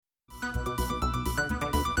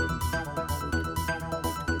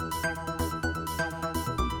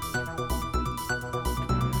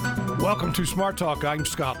Welcome to Smart Talk. I'm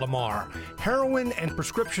Scott Lamar. Heroin and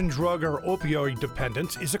prescription drug or opioid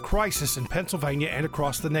dependence is a crisis in Pennsylvania and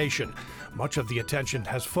across the nation. Much of the attention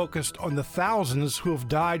has focused on the thousands who have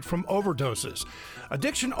died from overdoses.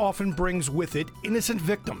 Addiction often brings with it innocent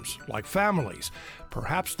victims, like families.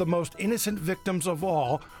 Perhaps the most innocent victims of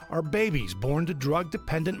all are babies born to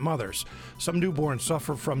drug-dependent mothers. Some newborns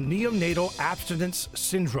suffer from neonatal abstinence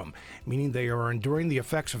syndrome, meaning they are enduring the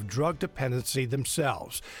effects of drug dependency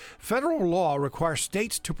themselves. Federal law requires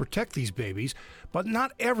states to protect these babies, but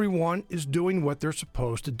not everyone is doing what they're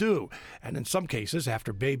supposed to do. And in some cases,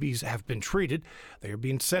 after babies have been treated, they are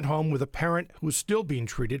being sent home with a parent who is still being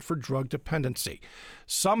treated for drug dependency.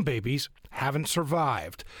 Some babies haven't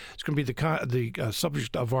survived. It's going to be the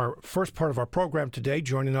subject of our first part of our program today.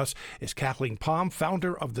 Joining us is Cathleen Palm,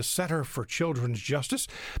 founder of the Center for Children's Justice.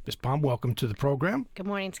 Ms. Palm, welcome to the program. Good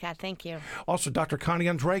morning, Scott. Thank you. Also, Dr. Connie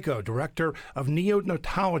Andrejko, director of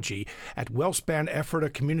Neonatology at Wellspan Ephrata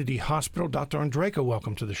Community Hospital. Dr. Andrejko,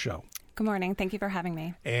 welcome to the show. Good morning. Thank you for having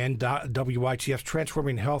me. And WITF's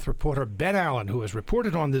Transforming Health reporter Ben Allen, who has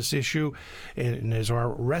reported on this issue and is our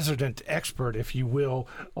resident expert, if you will,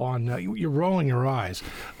 on you're rolling your eyes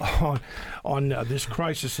on this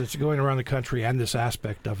crisis that's going around the country and this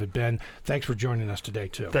aspect of it. Ben, thanks for joining us today,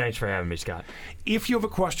 too. Thanks for having me, Scott. If you have a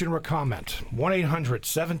question or a comment,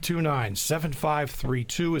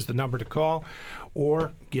 1-800-729-7532 is the number to call,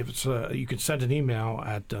 or give us you can send an email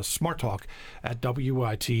at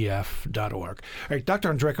smarttalk@witf.org. All right,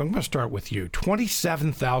 Dr. Andrejko, I'm going to start with you.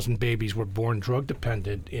 27,000 babies were born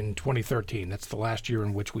drug-dependent in 2013. That's the last year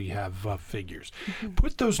in which we have figures. Mm-hmm.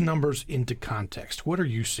 Put those numbers into context. What are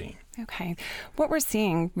you seeing? Okay. What we're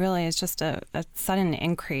seeing really is just a sudden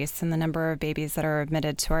increase in the number of babies that are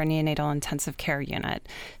admitted to our neonatal intensive care unit.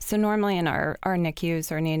 So normally in our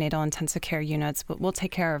NICUs, or neonatal intensive care units, we'll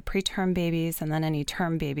take care of preterm babies and then any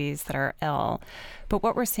term babies that are ill. But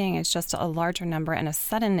what we're seeing is just a larger number and a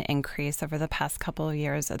sudden increase over the past couple of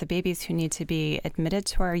years of the babies who need to be admitted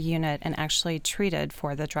to our unit and actually treated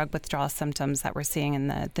for the drug withdrawal symptoms that we're seeing in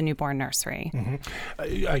the newborn nursery.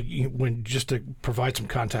 Mm-hmm. Just to provide some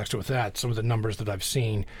context with that, some of the numbers that I've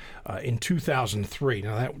seen in 2003,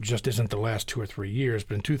 now that just isn't the last 2 or 3 years,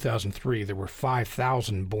 but in 2003 there were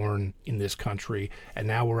 5,000 born in this country, and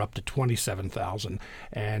now we're up to 27,000.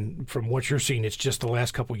 And from what you're seeing, it's just the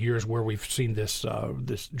last couple of years where we've seen this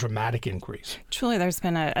dramatic increase. Truly, there's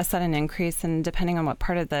been a sudden increase, and depending on what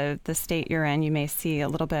part of the state you're in, you may see a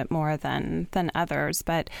little bit more than others.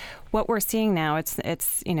 But what we're seeing now, it's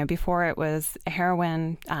before it was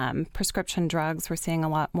heroin, prescription drugs we're seeing a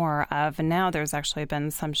lot more of, and now there's actually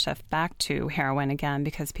been some shift back to heroin again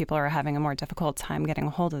because people are having a more difficult time getting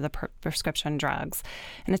a hold of the prescription drugs.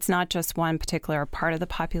 And it's not just one particular part of the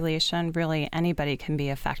population. Really, anybody can be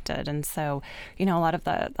affected. And so, a lot of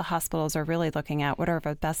the hospitals are really looking at what are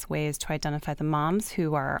the best ways to identify the moms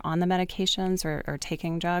who are on the medications or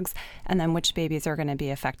taking drugs, and then which babies are going to be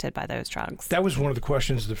affected by those drugs. That was one of the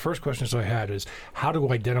questions. The first questions I had is how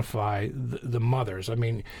to identify the mothers. I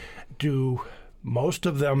mean, do most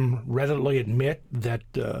of them readily admit that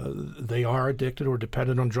they are addicted or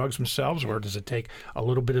dependent on drugs themselves, or does it take a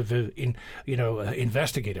little bit of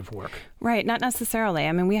investigative work? Right, not necessarily.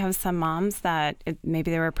 I mean, we have some moms that maybe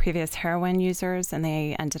they were previous heroin users and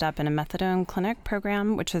they ended up in a methadone clinic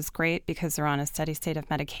program, which is great because they're on a steady state of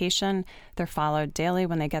medication. They're followed daily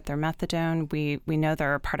when they get their methadone. We know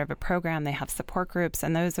they're a part of a program. They have support groups,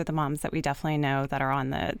 and those are the moms that we definitely know that are on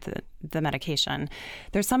the medication.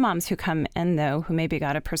 There's some moms who come in, though, who maybe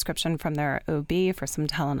got a prescription from their OB for some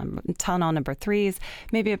Tylenol number 3s,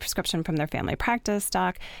 maybe a prescription from their family practice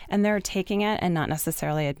doc, and they're taking it and not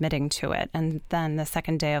necessarily admitting to it. And then the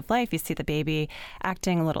second day of life, you see the baby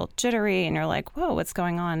acting a little jittery, and you're like, whoa, what's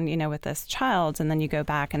going on, with this child? And then you go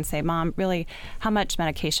back and say, Mom, really, how much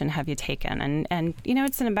medication have you taken? And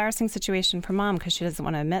it's an embarrassing situation for Mom because she doesn't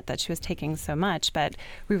want to admit that she was taking so much, but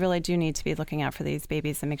we really do need to be looking out for these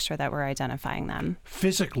babies and make sure that we're identifying them.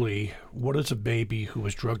 Physically, what is a baby who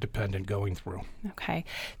is drug dependent going through? Okay.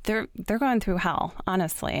 They're going through hell,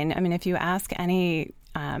 honestly. And I mean, if you ask any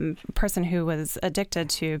person who was addicted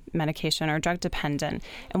to medication or drug dependent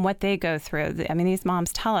and what they go through. I mean, these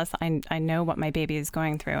moms tell us, I know what my baby is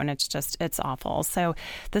going through, and it's awful. So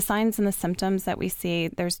the signs and the symptoms that we see,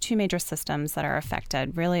 there's two major systems that are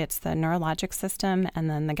affected. Really, it's the neurologic system and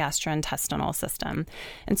then the gastrointestinal system.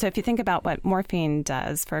 And so if you think about what morphine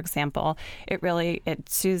does, for example, it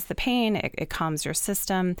soothes the pain, it calms your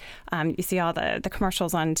system. You see all the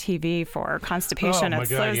commercials on TV for constipation. Oh, it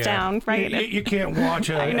slows down, right? You can't watch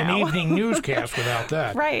watch an evening newscast without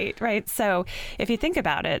that. Right. So if you think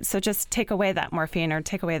about it, so just take away that morphine or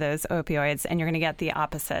take away those opioids, and you're going to get the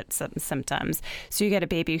opposite symptoms. So you get a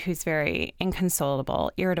baby who's very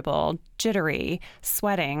inconsolable, irritable, jittery,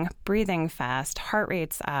 sweating, breathing fast, heart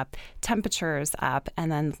rate's up, temperatures up,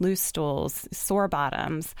 and then loose stools, sore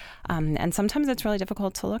bottoms. And sometimes it's really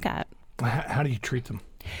difficult to look at. How do you treat them?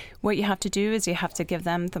 What you have to do is you have to give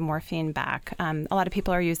them the morphine back. A lot of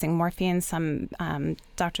people are using morphine. Some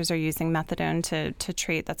doctors are using methadone to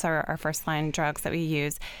treat. That's our first line drugs that we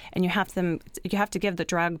use. And you have to give the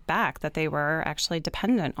drug back that they were actually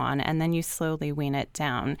dependent on, and then you slowly wean it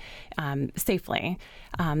down safely.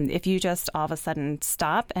 If you just all of a sudden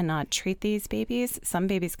stop and not treat these babies, some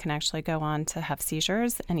babies can actually go on to have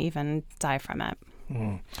seizures and even die from it.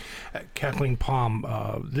 Cathleen Palm,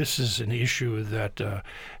 this is an issue that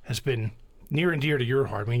has been near and dear to your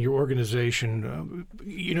heart. I mean, your organization,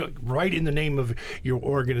 right in the name of your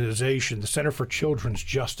organization, the Center for Children's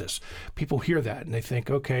Justice, people hear that and they think,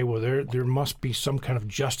 okay, well, there must be some kind of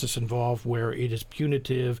justice involved where it is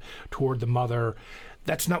punitive toward the mother.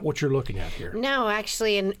 That's not what you're looking at here. No,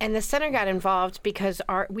 actually, and the center got involved because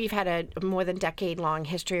we've had a more than decade-long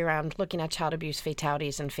history around looking at child abuse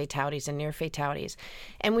fatalities and near fatalities.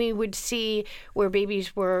 And we would see where we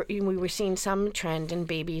were seeing some trend in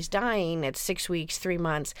babies dying at 6 weeks, 3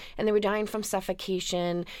 months, and they were dying from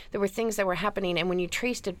suffocation. There were things that were happening, and when you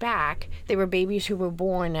traced it back, they were babies who were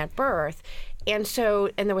born at birth. And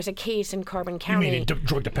there was a case in Carbon County. You mean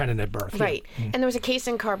drug dependent at birth. Right. Yeah. And there was a case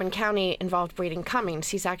in Carbon County involved Braden Cummings.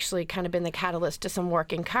 He's actually kind of been the catalyst to some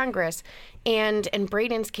work in Congress. And in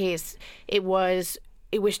Braden's case, it was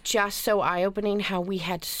just so eye-opening how we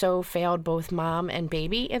had so failed both mom and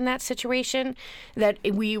baby in that situation that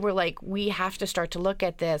we were like, we have to start to look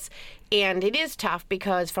at this. And it is tough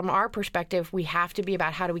because from our perspective, we have to be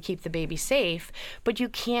about how do we keep the baby safe, but you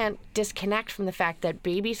can't disconnect from the fact that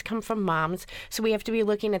babies come from moms. So we have to be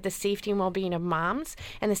looking at the safety and well-being of moms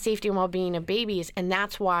and the safety and well-being of babies. And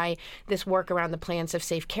that's why this work around the plans of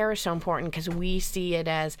safe care is so important, because we see it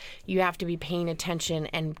as you have to be paying attention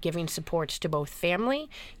and giving supports to both family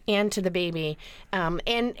and to the baby.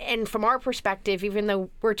 And from our perspective, even though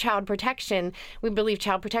we're child protection, we believe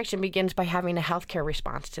child protection begins by having a healthcare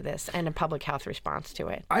response to this and a public health response to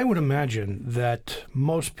it. I would imagine that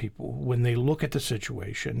most people, when they look at the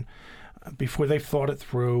situation, before they've thought it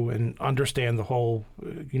through and understand the whole,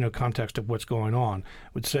 context of what's going on,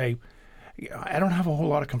 would say, I don't have a whole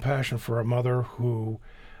lot of compassion for a mother who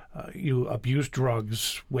abused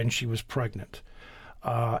drugs when she was pregnant.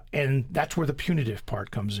 And that's where the punitive part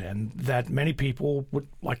comes in, that many people would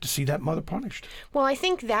like to see that mother punished. Well, I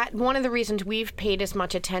think that one of the reasons we've paid as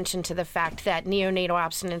much attention to the fact that neonatal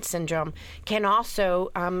abstinence syndrome can also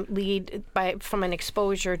lead from an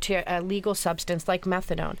exposure to a legal substance like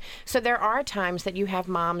methadone. So there are times that you have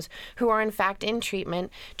moms who are in fact in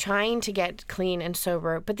treatment trying to get clean and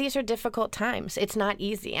sober, but these are difficult times. It's not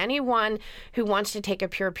easy. Anyone who wants to take a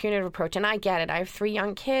pure punitive approach, and I get it, I have 3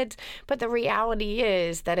 young kids, but the reality is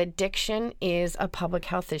that addiction is a public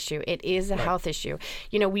health issue. It is a health issue.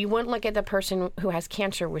 We wouldn't look at the person who has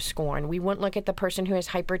cancer with scorn. We wouldn't look at the person who has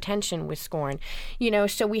hypertension with scorn.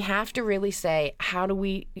 So we have to really say, how do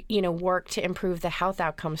we, work to improve the health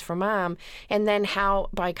outcomes for mom? And then how,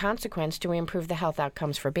 by consequence, do we improve the health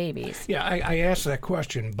outcomes for babies? Yeah, I asked that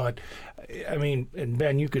question, but I mean, and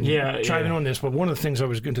Ben, you can chime in on this, but one of the things I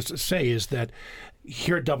was going to say is that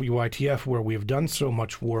here at WITF, where we've done so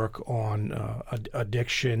much work on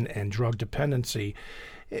addiction and drug dependency,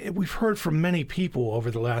 we've heard from many people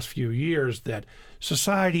over the last few years that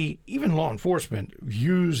society, even law enforcement,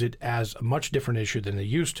 views it as a much different issue than they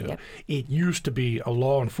used to. Yep. It used to be a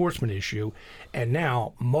law enforcement issue, and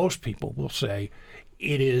now most people will say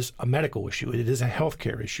it is a medical issue. It is a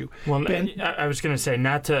healthcare issue. Well, Ben, I was going to say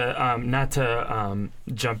not to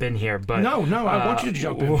jump in here, but no, I want you to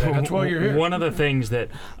jump in. Ben. That's why you're here. One of the things that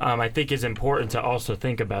I think is important to also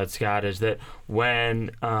think about, Scott, is that when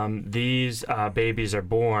these babies are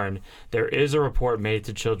born, there is a report made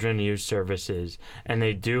to Children and Youth Services, and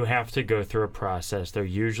they do have to go through a process. There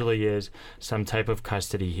usually is some type of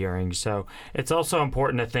custody hearing, so it's also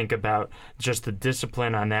important to think about just the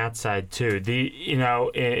discipline on that side too.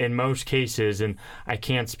 In most cases, and I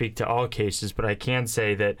can't speak to all cases, but I can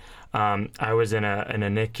say that I was in a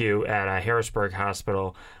NICU at Harrisburg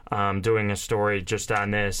Hospital doing a story just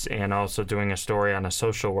on this, and also doing a story on a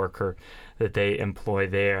social worker that they employ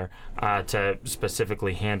there to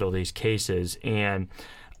specifically handle these cases. And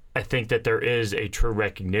I think that there is a true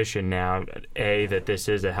recognition now, A, that this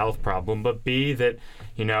is a health problem, but B, that,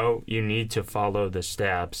 you need to follow the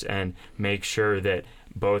steps and make sure that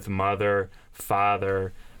both mother,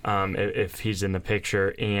 father, if he's in the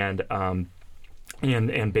picture, and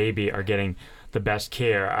baby are getting the best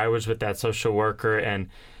care. I was with that social worker, and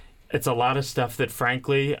it's a lot of stuff that,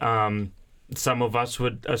 frankly, some of us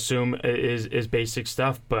would assume is basic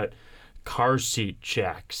stuff, but car seat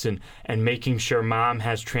checks and making sure mom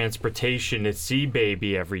has transportation to see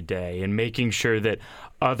baby every day, and making sure that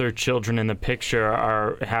other children in the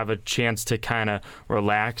picture have a chance to kind of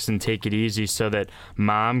relax and take it easy so that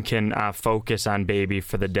mom can focus on baby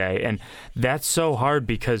for the day. And that's so hard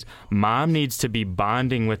because mom needs to be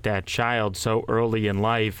bonding with that child so early in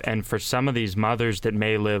life. And for some of these mothers that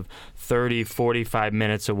may live 30, 45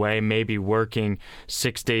 minutes away, maybe working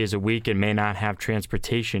 6 days a week and may not have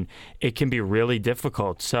transportation, it can be really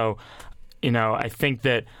difficult. So I think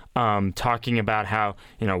that talking about how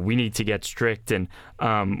we need to get strict and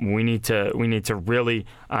we need to really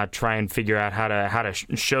try and figure out how to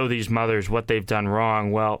show these mothers what they've done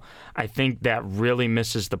wrong. Well, I think that really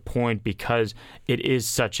misses the point because it is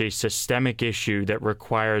such a systemic issue that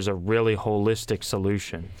requires a really holistic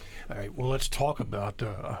solution. All right, well, let's talk about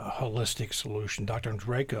a holistic solution. Dr.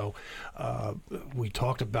 Andrejko, we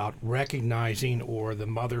talked about recognizing or the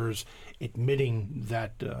mothers admitting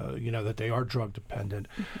that, that they are drug dependent.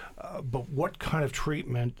 But what kind of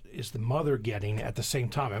treatment is the mother getting at the same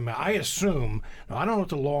time? I mean, I assume, now I don't know what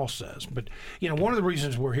the law says, but, one of the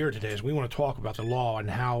reasons we're here today is we want to talk about the law and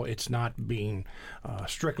how it's not being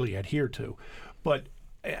strictly adhered to. But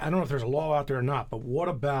I don't know if there's a law out there or not, but what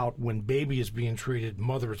about when baby is being treated,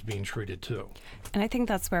 mother is being treated too? And I think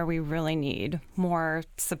that's where we really need more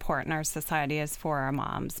support in our society is for our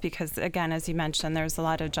moms. Because again, as you mentioned, there's a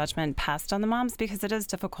lot of judgment passed on the moms because it is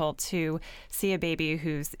difficult to see a baby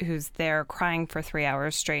who's there crying for 3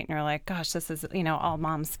 hours straight and you're like, gosh, this is, all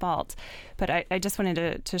mom's fault. But I just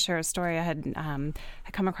wanted to share a story. I had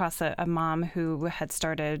come across a mom who had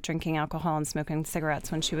started drinking alcohol and smoking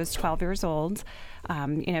cigarettes when she was 12 years old.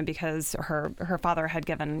 Because her father had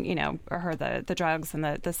given, her the drugs and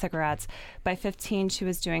the cigarettes. By 15, she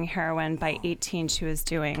was doing heroin. By 18, she was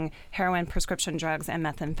doing heroin, prescription drugs, and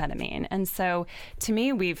methamphetamine. And so, to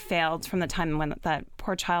me, we've failed from the time when that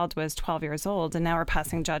poor child was 12 years old, and now we're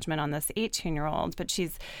passing judgment on this 18-year-old. But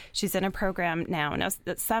she's in a program now. Now,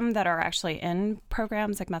 some that are actually in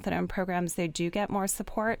programs, like methadone programs, they do get more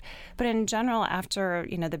support. But in general, after,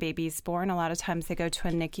 the baby's born, a lot of times they go to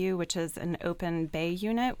a NICU, which is an open bay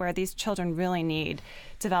unit, where these children really need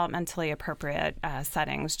developmentally appropriate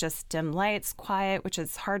settings, just dim lights, quiet, which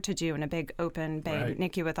is hard to do in a big open bay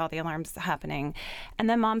NICU with all the alarms happening. And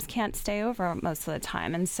then moms can't stay over most of the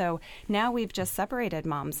time. And so now we've just separated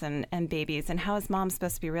moms and babies. And how is mom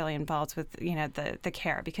supposed to be really involved with, the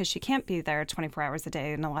care? Because she can't be there 24 hours a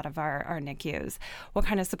day in a lot of our NICUs. What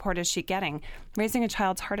kind of support is she getting? Raising a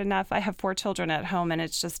child's hard enough. I have 4 children at home, and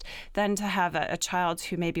it's just then to have a child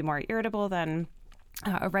who may be more irritable than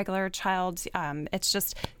a regular child,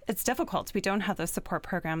 it's difficult. We don't have those support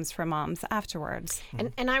programs for moms afterwards.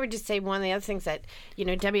 And I would just say one of the other things that,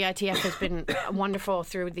 WITF has been wonderful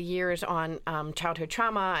through the years on childhood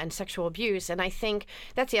trauma and sexual abuse. And I think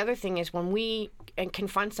that's the other thing is when we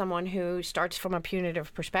confront someone who starts from a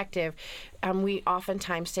punitive perspective, we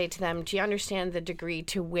oftentimes say to them, do you understand the degree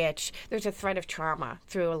to which there's a threat of trauma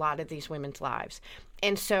through a lot of these women's lives?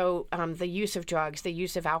 And so the use of drugs, the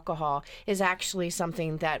use of alcohol is actually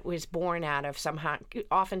something that was born out of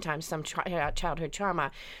oftentimes some childhood trauma.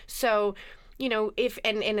 So, if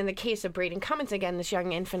and in the case of Braden Cummins, again, this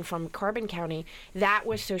young infant from Carbon County, that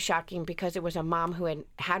was so shocking because it was a mom who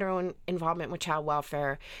had her own involvement with child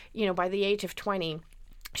welfare. By the age of 20,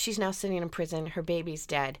 she's now sitting in prison. Her baby's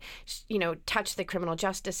dead. Touch the criminal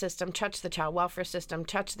justice system, touch the child welfare system,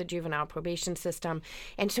 touch the juvenile probation system.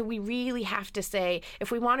 And so we really have to say, if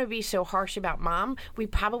we want to be so harsh about mom, we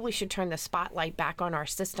probably should turn the spotlight back on our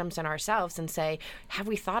systems and ourselves and say, have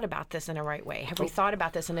we thought about this in the right way? Have we thought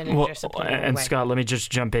about this in an interdisciplinary way? And Scott, let me just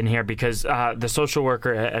jump in here because the social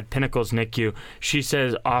worker at Pinnacle's NICU, she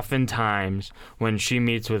says oftentimes when she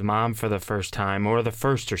meets with mom for the first time or the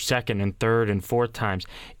first or second and third and fourth times,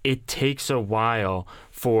 it takes a while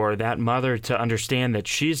for that mother to understand that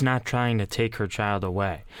she's not trying to take her child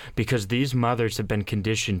away because these mothers have been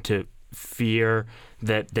conditioned to fear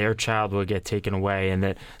that their child will get taken away and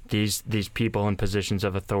that these people in positions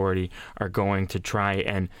of authority are going to try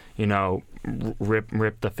and,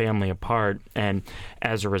 rip the family apart. And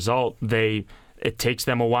as a result, it takes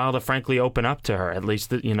them a while to frankly open up to her. At least,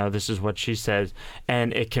 this is what she says.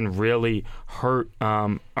 And it can really hurt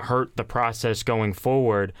the process going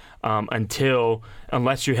forward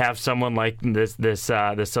unless you have someone like this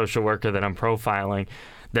social worker that I'm profiling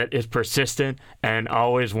that is persistent and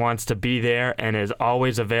always wants to be there and is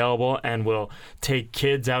always available and will take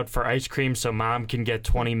kids out for ice cream so mom can get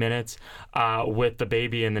 20 minutes with the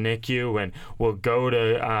baby in the NICU, and will go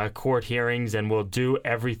to court hearings and will do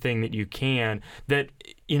everything that you can that,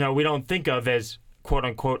 we don't think of as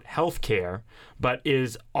quote-unquote health care, but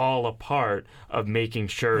is all a part of making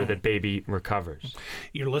sure that baby recovers.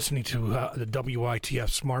 You're listening to the WITF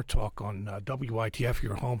Smart Talk on WITF,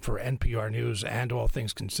 your home for NPR News and All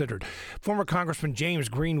Things Considered. Former Congressman James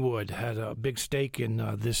Greenwood had a big stake in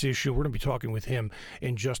this issue. We're going to be talking with him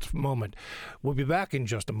in just a moment. We'll be back in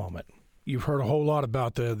just a moment. You've heard a whole lot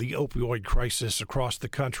about the opioid crisis across the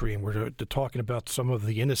country, and we're talking about some of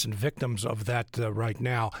the innocent victims of that right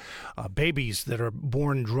now, babies that are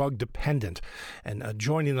born drug dependent. And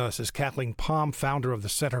joining us is Cathleen Palm, founder of the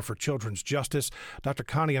Center for Children's Justice, Dr.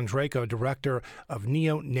 Connie Andrejko, director of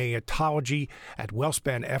Neonatology at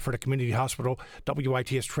Wellspan Ephrata Community Hospital,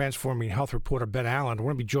 WITF's Transforming Health reporter Ben Allen.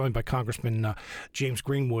 We're going to be joined by Congressman James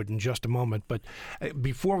Greenwood in just a moment. But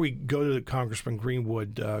before we go to Congressman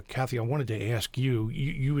Greenwood, Kathy, I wanted to ask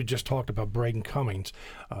you had just talked about Braden Cummings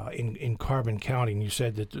in Carbon County, and you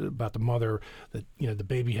said that about the mother that the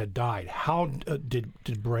baby had died. How did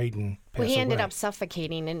Braden pass he ended away? up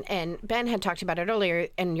suffocating, and Ben had talked about it earlier,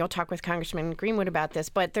 and you'll talk with Congressman Greenwood about this,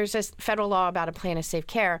 but there's this federal law about a plan of safe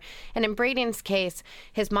care, and in Braden's case,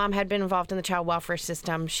 his mom had been involved in the child welfare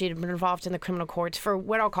system. She had been involved in the criminal courts for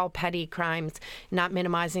what I'll call petty crimes, not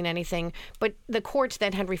minimizing anything, but the courts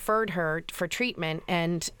then had referred her for treatment,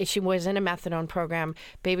 and she was in a methadone program.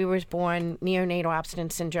 Baby was born, neonatal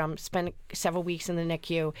abstinence syndrome, spent several weeks in the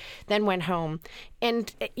NICU, then went home.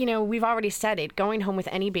 And, we've already said it, going home with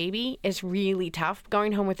any baby is really tough.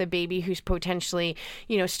 Going home with a baby who's potentially,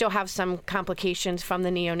 still have some complications from the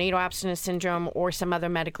neonatal abstinence syndrome or some other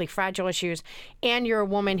medically fragile issues, and you're a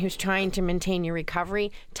woman who's trying to maintain your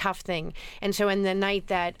recovery, tough thing. And so in the night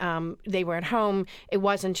that they were at home, it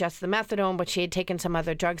wasn't just the methadone, but she had taken some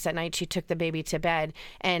other drugs that night. She took the baby to bed,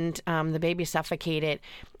 and the baby suffocated.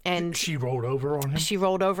 And she rolled over on him? She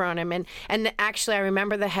rolled over on him. And actually, I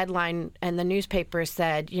remember the headline, and the newspaper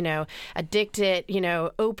said, addicted,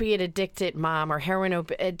 opiate-addicted mom or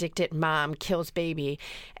heroin-addicted mom kills baby.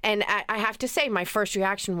 And I have to say, my first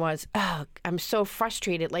reaction was, oh, I'm so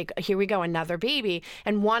frustrated. Like, here we go, another baby,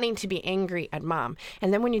 and wanting to be angry at mom.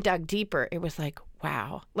 And then when you dug deeper, it was like,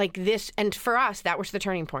 wow, like this. And for us, that was the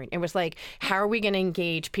turning point. It was like, how are we going to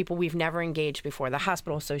engage people we've never engaged before, the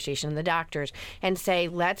hospital association, the doctors, and say,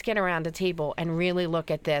 let's get around the table and really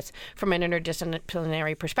look at this from an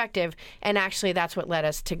interdisciplinary perspective. And actually, that's what led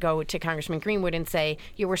us to go to Congressman Greenwood and say,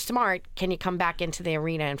 you were smart. Can you come back into the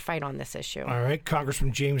arena and fight on this issue? All right,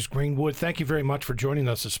 Congressman James Greenwood, thank you very much for joining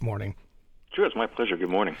us this morning. Sure, it's my pleasure. Good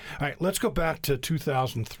morning. All right, let's go back to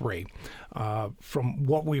 2003. From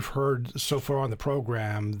what we've heard so far on the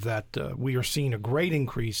program, that we are seeing a great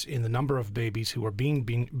increase in the number of babies who are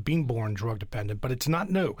being born drug dependent, but it's not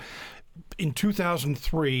new. In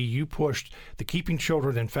 2003, you pushed the Keeping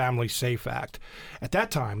Children and Families Safe Act. At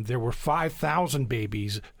that time, there were 5,000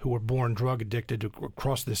 babies who were born drug addicted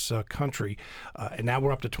across this country, and now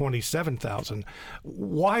we're up to 27,000.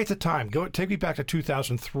 Why at the time? Take me back to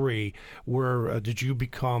 2003. Where did you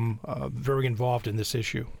become very involved in this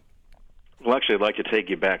issue? Well, actually, I'd like to take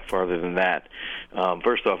you back farther than that.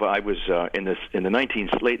 First off, I was in the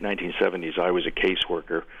late 1970s. I was a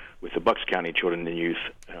caseworker with the Bucks County Children and Youth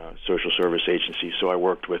Social Service Agency. So I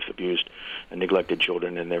worked with abused and neglected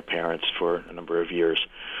children and their parents for a number of years.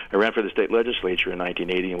 I ran for the state legislature in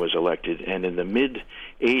 1980 and was elected. And in the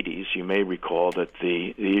mid-'80s, you may recall that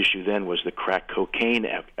the issue then was the crack cocaine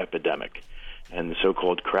epidemic. And the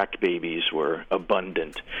so-called crack babies were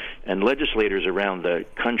abundant. And legislators around the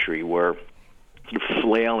country were sort of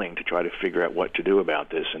flailing to try to figure out what to do about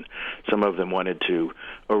this. And some of them wanted to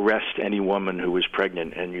arrest any woman who was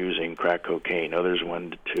pregnant and using crack cocaine. Others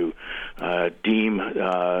wanted to deem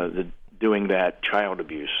doing that child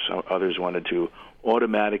abuse. So others wanted to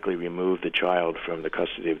automatically remove the child from the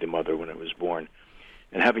custody of the mother when it was born.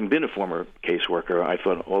 And having been a former caseworker, I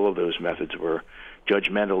thought all of those methods were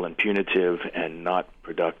judgmental and punitive and not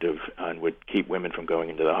productive and would keep women from going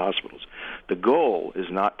into the hospitals. The goal is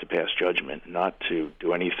not to pass judgment, not to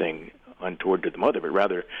do anything untoward to the mother, but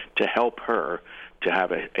rather to help her to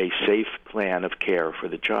have a safe plan of care for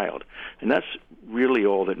the child. And that's really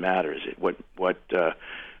all that matters.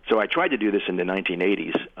 So I tried to do this in the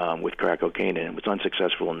 1980s with crack cocaine, and it was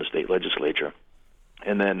unsuccessful in the state legislature.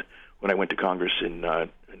 And then when I went to Congress in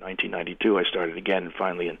 1992, I started again, and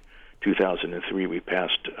finally in 2003, we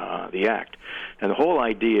passed the act. And the whole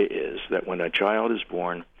idea is that when a child is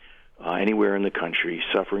born anywhere in the country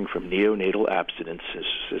suffering from neonatal abstinence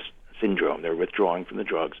syndrome, they're withdrawing from the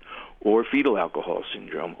drugs, or fetal alcohol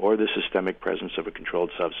syndrome, or the systemic presence of a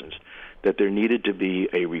controlled substance, that there needed to be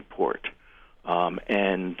a report.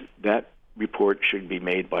 And that report should be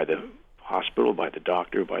made by the hospital, by the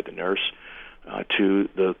doctor, by the nurse, to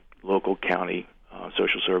the local county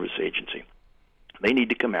social service agency. They need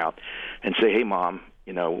to come out and say, hey, Mom,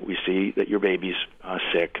 we see that your baby's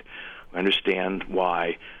sick. I understand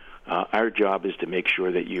why. Our job is to make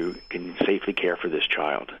sure that you can safely care for this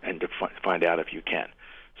child and to find out if you can.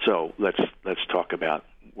 So let's talk about,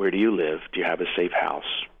 where do you live? Do you have a safe house?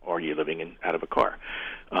 Or are you living out of a car?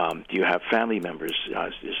 Do you have family members?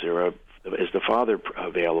 Is the father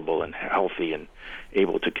available and healthy and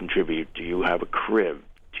able to contribute? Do you have a crib?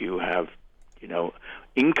 Do you have,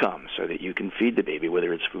 income so that you can feed the baby,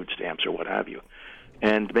 whether it's food stamps or what have you?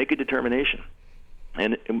 And make a determination.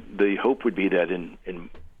 And the hope would be that in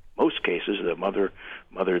most cases, the mother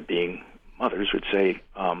being mothers would say,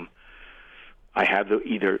 I have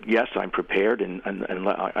either, yes, I'm prepared and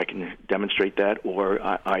I can demonstrate that, or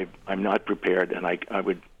I'm not prepared and I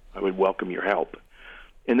would welcome your help.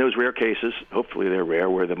 In those rare cases, hopefully they're rare,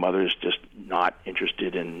 where the mother is just not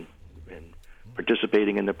interested in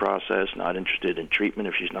participating in the process, not interested in treatment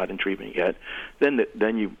if she's not in treatment yet,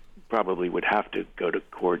 then you probably would have to go to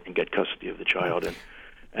court and get custody of the child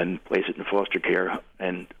and place it in foster care,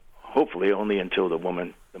 and hopefully only until the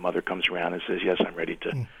mother comes around and says, yes, I'm ready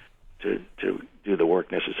to do the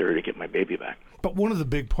work necessary to get my baby back. But one of the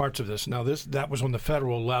big parts of this, that was on the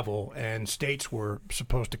federal level, and states were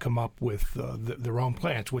supposed to come up with their own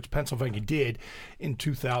plans, which Pennsylvania did in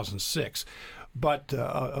 2006. But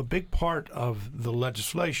a big part of the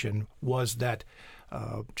legislation was that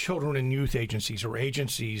children and youth agencies, or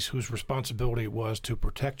agencies whose responsibility it was to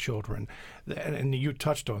protect children, and you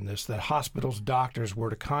touched on this, that hospitals, doctors were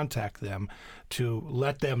to contact them to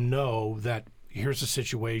let them know that here's the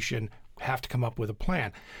situation, have to come up with a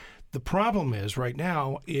plan. The problem is right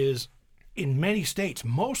now is in many states,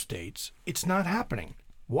 most states, it's not happening.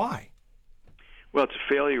 Why? Well, it's a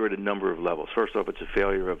failure at a number of levels. First off, it's a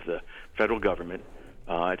failure of the federal government.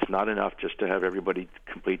 It's not enough just to have everybody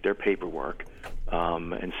complete their paperwork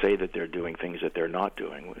and say that they're doing things that they're not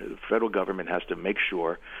doing. The federal government has to make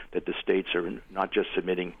sure that the states are not just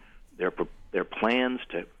submitting their plans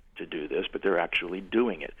to do this, but they're actually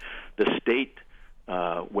doing it. The state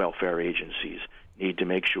welfare agencies need to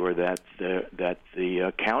make sure that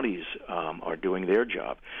the counties are doing their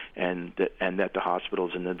job, and that the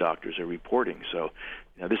hospitals and the doctors are reporting. So,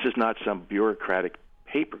 this is not some bureaucratic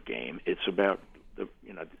paper game. It's about the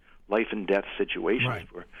life and death situations right.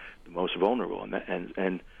 for the most vulnerable,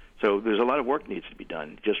 and so there's a lot of work needs to be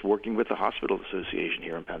done. Just working with the Hospital Association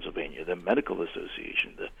here in Pennsylvania, the Medical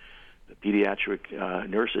Association, the pediatric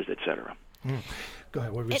nurses, et cetera. Go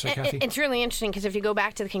ahead. What were you saying, Kathy? It's really interesting because if you go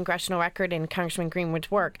back to the congressional record and Congressman Greenwood's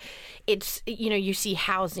work, it's, you see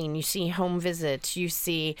housing, you see home visits, you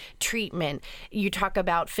see treatment, you talk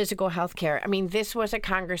about physical health care. I mean, this was a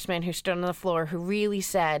congressman who stood on the floor who really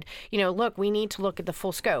said, look, we need to look at the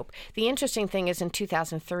full scope. The interesting thing is in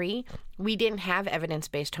 2003, we didn't have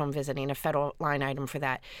evidence-based home visiting, a federal line item for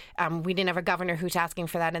that. We didn't have a governor who's asking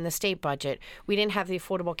for that in the state budget. We didn't have the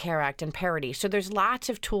Affordable Care Act and parity. So there's lots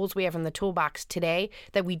of tools we have in the toolbox today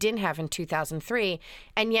that we didn't have in 2003,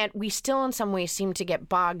 and yet we still in some ways seem to get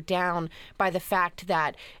bogged down by the fact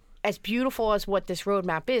that as beautiful as what this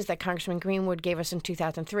roadmap is that Congressman Greenwood gave us in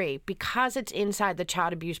 2003, because it's inside the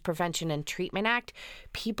Child Abuse Prevention and Treatment Act,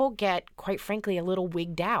 people get, quite frankly, a little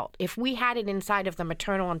wigged out. If we had it inside of the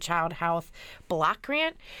Maternal and Child Health Block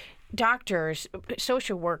Grant, doctors,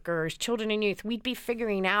 social workers, children and youth, we'd be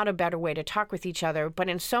figuring out a better way to talk with each other. But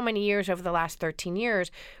in so many years over the last 13 years,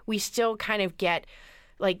 we still kind of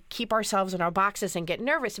keep ourselves in our boxes and get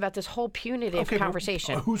nervous about this whole punitive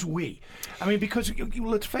conversation. Who's we? I mean, because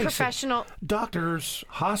let's face Professional. it, doctors,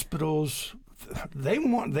 hospitals, they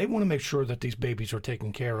want to make sure that these babies are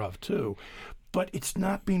taken care of too. But it's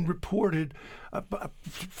not being reported.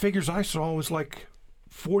 Figures I saw was like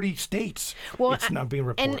 40 states. Well, it's not being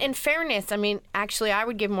reported. And in fairness, I mean, actually, I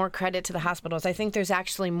would give more credit to the hospitals. I think there's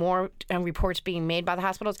actually more reports being made by the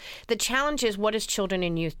hospitals. The challenge is, what does children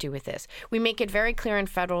and youth do with this? We make it very clear in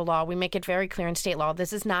federal law. We make it very clear in state law.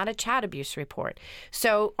 This is not a child abuse report.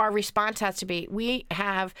 So our response has to be, we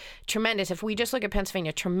have tremendous, if we just look at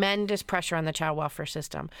Pennsylvania, tremendous pressure on the child welfare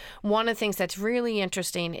system. One of the things that's really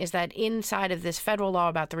interesting is that inside of this federal law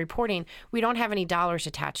about the reporting, we don't have any dollars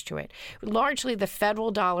attached to it. Largely, the federal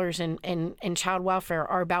federal dollars in child welfare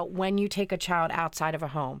are about when you take a child outside of a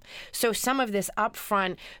home. So some of this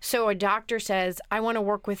upfront, so a doctor says, I want to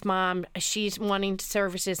work with mom, she's wanting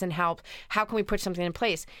services and help, how can we put something in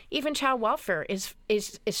place? Even child welfare is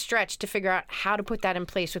stretched to figure out how to put that in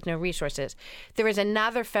place with no resources. There is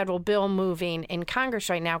another federal bill moving in Congress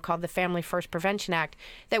right now called the Family First Prevention Act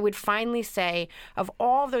that would finally say, of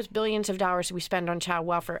all those billions of dollars we spend on child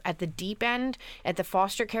welfare at the deep end, at the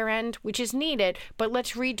foster care end, which is needed, but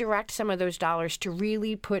let's redirect some of those dollars to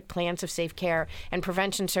really put plans of safe care and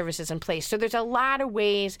prevention services in place. So there's a lot of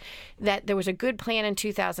ways that there was a good plan in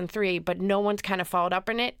 2003, but no one's kind of followed up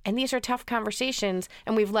on it. And these are tough conversations,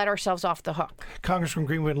 and we've let ourselves off the hook. Congressman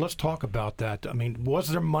Greenwood, let's talk about that. I mean, was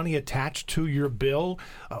there money attached to your bill,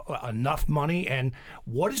 enough money, and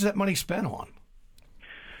what is that money spent on?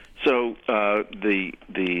 So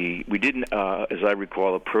we didn't, as I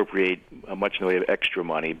recall, appropriate much in the way of extra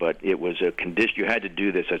money, but it was a condition. You had to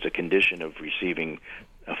do this as a condition of receiving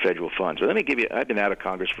federal funds. So let me give you. I've been out of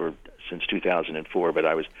Congress since 2004, but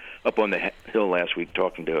I was up on the Hill last week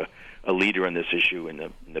talking to a leader on this issue in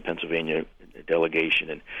the Pennsylvania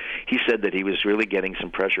delegation, and he said that he was really getting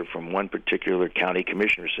some pressure from one particular county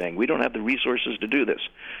commissioner saying, we don't have the resources to do this.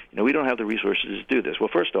 We don't have the resources to do this.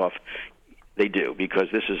 Well, first off, they do, because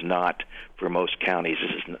this is not, for most counties,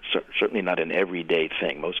 this is certainly not an everyday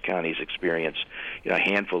thing. Most counties experience a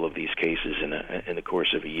handful of these cases in the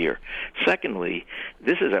course of a year. Secondly,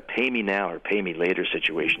 this is a pay me now or pay me later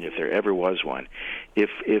situation, if there ever was one.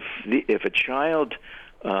 If a child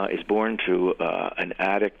is born to an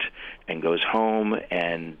addict and goes home,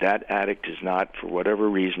 and that addict is not, for whatever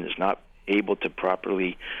reason, is not able to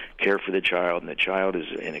properly care for the child, and the child is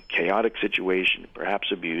in a chaotic situation,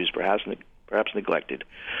 perhaps abused, perhaps neglected,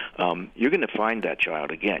 you're going to find that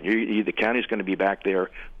child again. The county's going to be back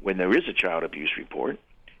there when there is a child abuse report,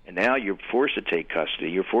 and now you're forced to take custody.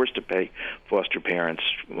 You're forced to pay foster parents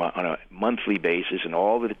on a monthly basis, and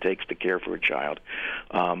all that it takes to care for a child.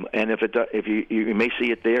 And if you may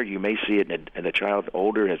see it there, you may see it in the child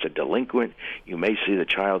older as a delinquent. You may see the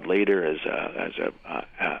child later as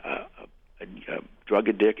a drug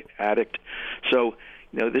addict. So,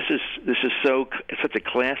 this is such a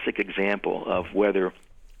classic example of whether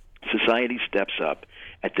society steps up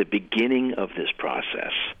at the beginning of this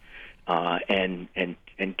process and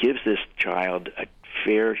gives this child a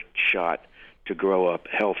fair shot to grow up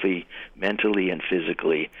healthy mentally and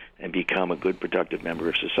physically and become a good, productive member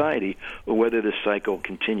of society, or whether this cycle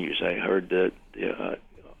continues. I heard the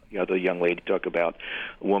young lady talk about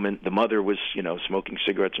a woman, the mother was, smoking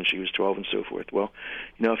cigarettes when she was 12 and so forth. Well,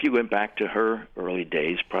 if you went back to her early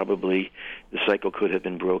days, probably the cycle could have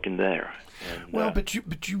been broken there. And,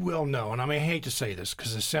 but you will know, and I hate to say this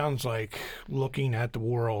because it sounds like looking at the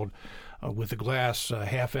world with the glass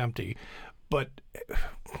half empty, but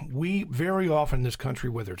we very often in this country,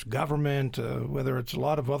 whether it's government, whether it's a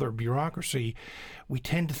lot of other bureaucracy, we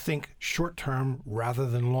tend to think short-term rather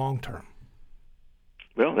than long-term.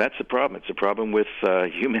 Well, that's the problem. It's a problem with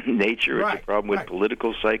human nature. Right, it's a problem with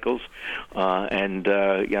political cycles. And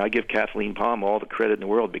I give Cathleen Palm all the credit in the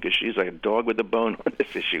world because she's like a dog with a bone on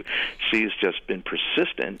this issue. She's just been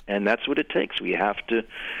persistent, and that's what it takes. We have to.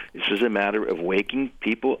 This is a matter of waking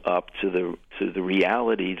people up to the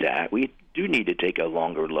reality that we do need to take a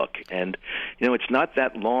longer look. And it's not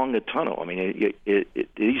that long a tunnel.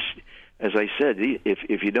 These, as I said,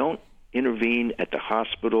 if you don't intervene at the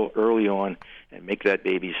hospital early on and make that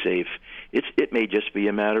baby safe, it may just be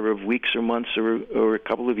a matter of weeks or months or a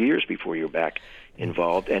couple of years before you're back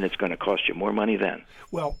involved, and it's going to cost you more money then.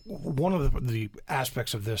 Well, one of the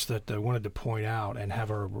aspects of this that I wanted to point out and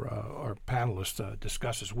have our panelists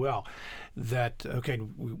discuss as well, that,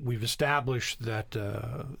 we've established that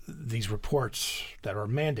these reports that are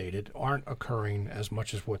mandated aren't occurring as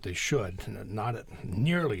much as what they should, not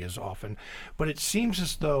nearly as often, but it seems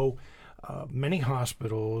as though many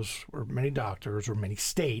hospitals or many doctors or many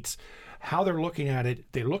states, how they're looking at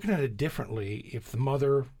it differently if the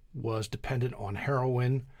mother was dependent on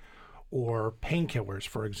heroin or painkillers,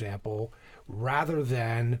 for example, rather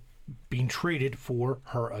than being treated for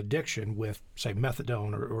her addiction with, say,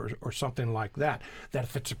 methadone or something like that. That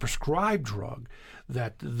if it's a prescribed drug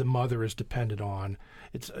that the mother is dependent on,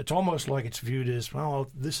 it's almost like it's viewed as, well,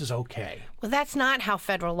 this is okay. Well, that's not how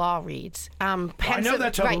federal law reads. I know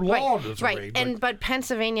that's how the law does read. But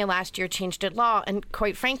Pennsylvania last year changed its law, and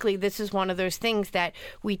quite frankly, this is one of those things that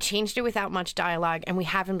we changed it without much dialogue, and we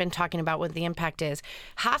haven't been talking about what the impact is.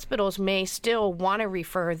 Hospitals may still want to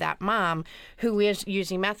refer that mom who is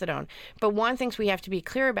using methadone. But one of the things we have to be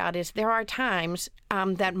clear about is there are times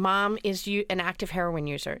that mom is an active heroin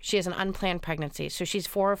user. She has an unplanned pregnancy, so she's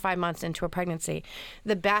 4 or 5 months into a pregnancy.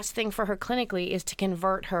 The best thing for her clinically is to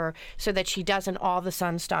convert her so that she doesn't all of a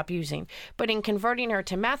sudden stop using. But in converting her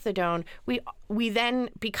to methadone, we then,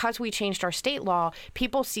 because we changed our state law,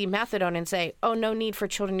 people see methadone and say, oh, no need for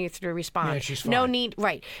children and youth to respond. Yeah, she's fine. No need,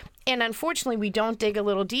 right. And unfortunately, we don't dig a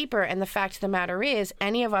little deeper. And the fact of the matter is,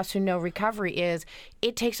 any of us who know recovery is,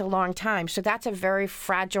 it takes a long time. So that's a very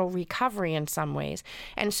fragile recovery in some ways.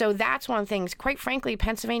 And so that's one of the things, quite frankly,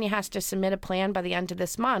 Pennsylvania has to submit a plan by the end of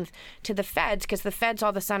this month to the feds, because the feds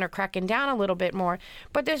all of a sudden are cracking down a little bit more.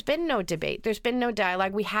 But there's been no debate. There's been no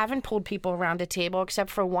dialogue. We haven't pulled people around a table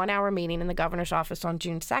except for a 1-hour meeting in the governor's office on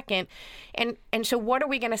June 2nd. And so what are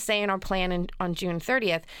we going to say in our plan on June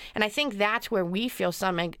 30th? And I think that's where we feel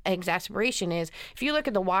some exasperation is. If you look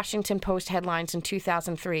at the Washington Post headlines in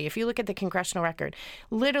 2003, if you look at the congressional record,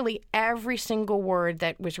 literally every single word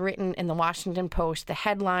that was written in the Washington Post, the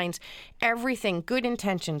headlines, everything, good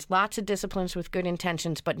intentions, lots of disciplines with good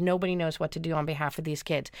intentions, but nobody knows what to do on behalf of these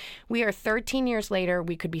kids. We are 13 years later.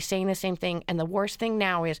 We could be saying the same thing. And the worst thing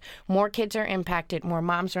now is more kids are impacted, more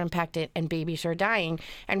moms are impacted, and babies are dying.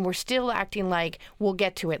 And we're still acting like we'll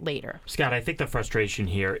get to it later. Scott, I think the frustration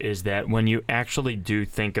here is that when you actually do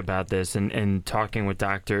think about this and talking with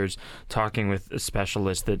doctors, talking with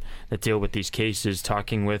specialists that deal with these cases,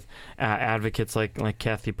 talking with advocates like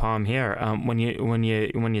Cathleen Palm here, when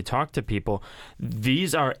you talk to people,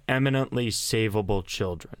 these are eminently savable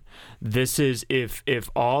children. This is if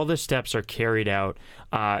all the steps are carried out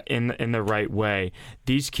in the right way,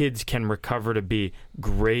 these kids can recover to be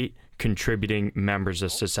great contributing members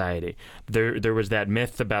of society. There was that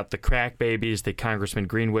myth about the crack babies that Congressman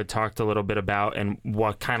Greenwood talked a little bit about and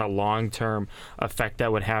what kind of long-term effect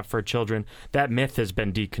that would have for children. That myth has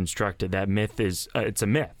been deconstructed. That myth is it's a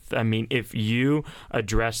myth. I mean, if you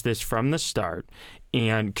address this from the start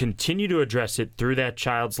and continue to address it through that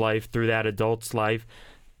child's life, through that adult's life,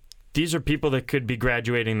 these are people that could be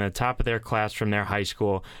graduating the top of their class from their high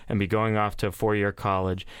school and be going off to a 4-year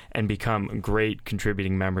college and become great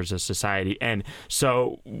contributing members of society. And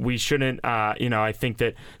so we shouldn't, I think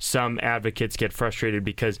that some advocates get frustrated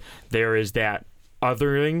because there is that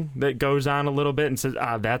othering that goes on a little bit and says,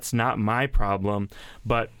 that's not my problem.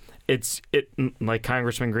 But it like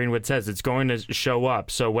Congressman Greenwood says, it's going to show up.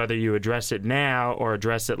 So whether you address it now or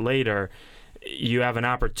address it later, you have an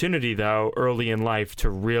opportunity, though, early in life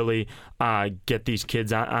to really get these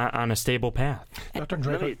kids on a stable path. Dr.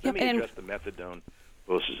 Andrejko? Let me address the methadone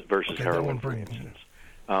versus heroin, for instance.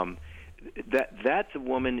 That the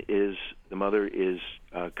woman the mother is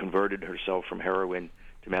converted herself from heroin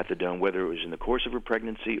to methadone, whether it was in the course of her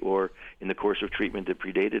pregnancy or in the course of treatment that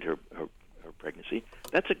predated her pregnancy,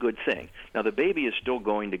 that's a good thing. Now, the baby is still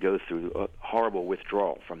going to go through a horrible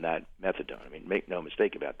withdrawal from that methadone. I mean, make no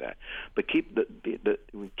mistake about that. But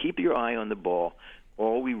keep your eye on the ball.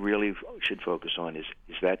 All we really should focus on is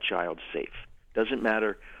that child safe? Doesn't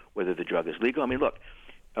matter whether the drug is legal. I mean, look,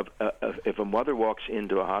 if a mother walks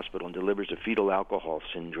into a hospital and delivers a fetal alcohol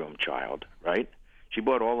syndrome child, right? She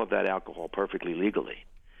bought all of that alcohol perfectly legally.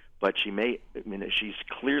 But she's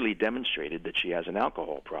clearly demonstrated that she has an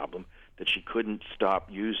alcohol problem that she couldn't stop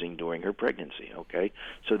using during her pregnancy, okay?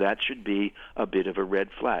 So that should be a bit of a red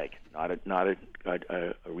flag, not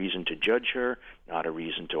a reason to judge her, not a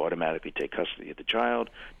reason to automatically take custody of the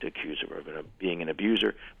child, to accuse her of being an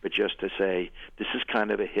abuser, but just to say this is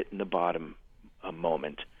kind of a hit in the bottom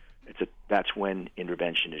moment. That's when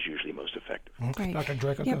intervention is usually most effective. Right. Dr.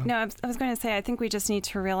 Andrejko, yeah, no, I was going to say, I think we just need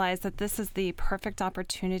to realize that this is the perfect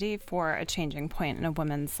opportunity for a changing point in a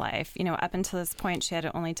woman's life. Up until this point, she had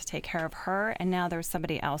only to take care of her, and now there's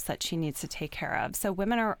somebody else that she needs to take care of. So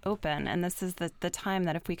women are open, and this is the time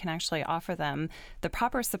that if we can actually offer them the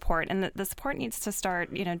proper support, and the support needs to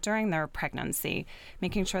start, during their pregnancy,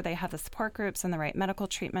 making sure they have the support groups and the right medical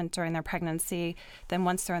treatment during their pregnancy. Then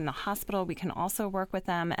once they're in the hospital, we can also work with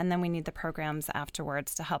them, and then we need the programs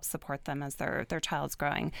afterwards to help support them as their child's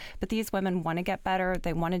growing. But these women want to get better.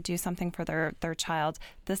 They want to do something for their child.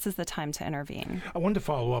 This is the time to intervene. I wanted to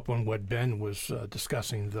follow up on what Ben was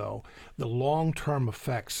discussing, though. The long-term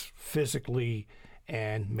effects physically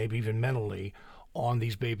and maybe even mentally on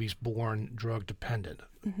these babies born drug dependent.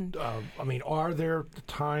 Mm-hmm. Are there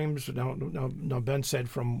times, now Ben said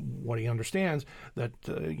from what he understands that,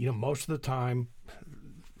 most of the time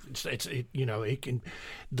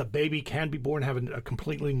The baby can be born having a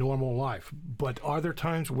completely normal life, but are there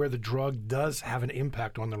times where the drug does have an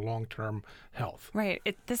impact on their long-term health? Right.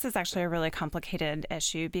 This is actually a really complicated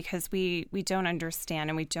issue because we don't understand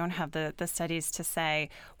and we don't have the studies to say,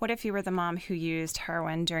 what if you were the mom who used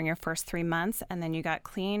heroin during your first 3 months and then you got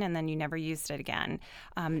clean and then you never used it again?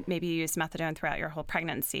 Maybe you used methadone throughout your whole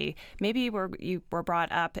pregnancy. Maybe you were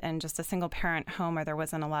brought up in just a single-parent home where there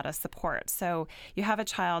wasn't a lot of support. So you have a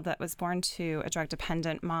child that was born to a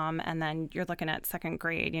drug-dependent mom, and then you're looking at second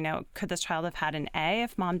grade. Could this child have had an A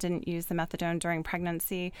if mom didn't use the methadone during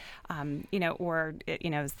pregnancy? Or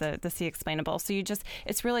is the C explainable? So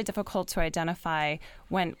it's really difficult to identify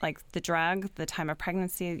when, like the drug, the time of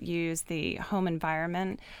pregnancy use, the home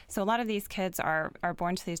environment. So a lot of these kids are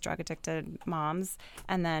born to these drug-addicted moms,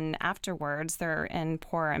 and then afterwards they're in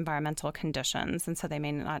poor environmental conditions, and so they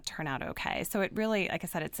may not turn out okay. So it really, like I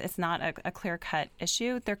said, it's not a clear-cut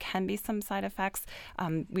issue. There can be some side effects,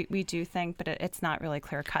 we do think, but it's not really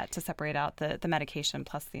clear-cut to separate out the medication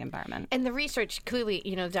plus the environment. And the research, clearly,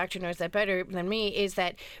 the doctor knows that better than me, is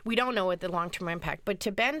that we don't know what the long-term impact. But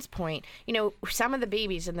to Ben's point, some of the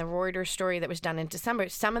babies in the Reuters story that was done in December,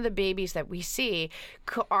 some of the babies that we see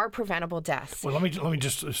are preventable deaths. Well, let me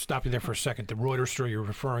just stop you there for a second. The Reuters story you're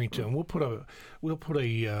referring to, and we'll put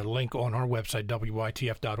a link on our website,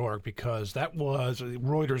 WITF.org, because that was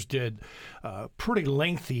Reuters did a pretty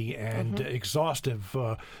lengthy and exhaustive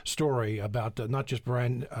story about not just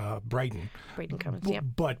Braden Cummins,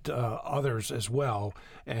 but others as well.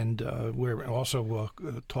 And we're also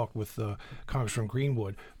talked with Congressman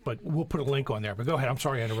Greenwood. But we'll put a link on there. But go ahead. I'm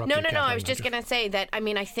sorry I interrupted you. No. I was just going to say that,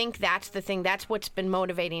 I think that's the thing. That's what's been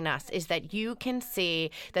motivating us, is that you can see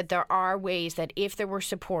that there are ways that if there were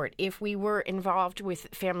support, if we were involved with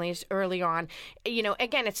families early on,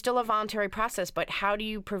 again, it's still a voluntary process, but how do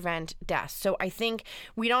you prevent deaths? So I think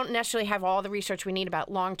we don't necessarily have all the research we need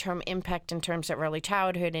about long-term impact in terms of early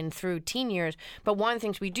childhood and through teen years. But one of the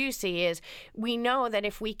things we do see is we know that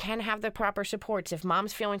if we can have the proper supports, if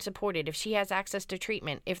mom's feeling supported, if she has access to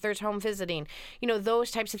treatment, if there's home visiting,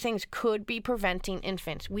 those types of things could be preventing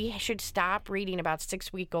infants. We should stop reading about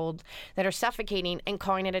 6-week-olds that are suffocating and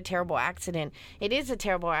calling it a terrible accident. It is a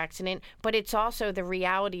terrible accident, but it's also, the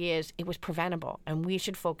reality is it was preventable, and we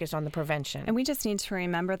should focus on the prevention. And we just need to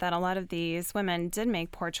remember that a lot of these women did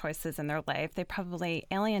make poor choices in their life. They probably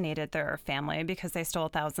alienated their family because they stole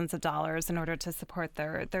thousands of dollars in order to support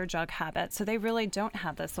their drug habit. So they really don't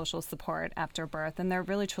have the social support after birth, and they're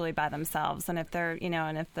really truly by themselves. And if they're,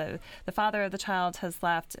 and if the father of the child has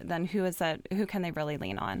left, then who can they really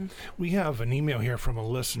lean on? We have an email here from a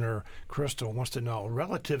listener. Crystal wants to know, a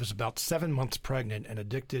relative is about 7 months pregnant and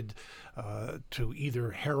addicted to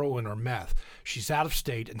either heroin or meth. She's out of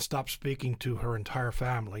state and stopped speaking to her entire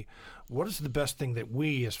family. What is the best thing that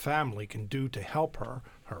we as family can do to help her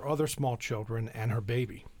other small children, and her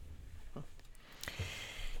baby?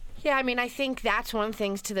 Yeah, I think that's one of the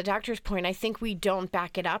things, to the doctor's point. I think we don't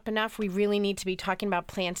back it up enough. We really need to be talking about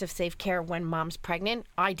plans of safe care when mom's pregnant.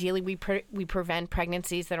 Ideally, we prevent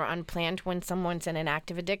pregnancies that are unplanned when someone's in an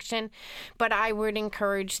active addiction. But I would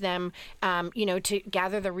encourage them, to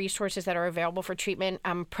gather the resources that are available for treatment.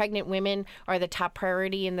 Pregnant women are the top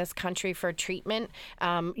priority in this country for treatment.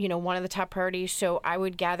 One of the top priorities. So I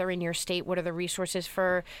would gather in your state what are the resources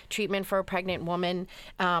for treatment for a pregnant woman.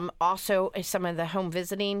 Also, some of the home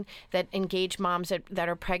visiting that engage moms that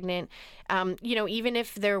are pregnant. Even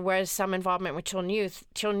if there was some involvement with children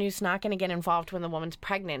youth's not going to get involved when the woman's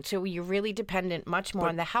pregnant. So you're really dependent much more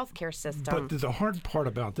on the healthcare system. But the hard part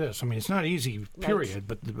about this, it's not easy, period,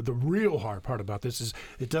 right. But the real hard part about this is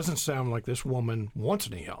it doesn't sound like this woman wants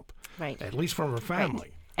any help, right? At least from her family.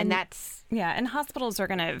 Right. And that's... Yeah, and hospitals are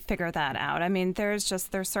going to figure that out.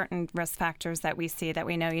 There's certain risk factors that we see that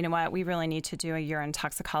we know, we really need to do a urine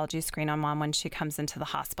toxicology screen on mom when she comes into the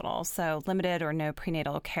hospital. So limited or no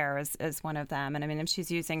prenatal care is one of them. And if she's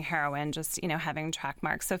using heroin, just, having track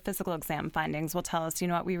marks. So physical exam findings will tell us,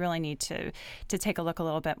 we really need to take a look a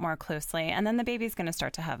little bit more closely. And then the baby's going to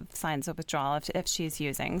start to have signs of withdrawal if she's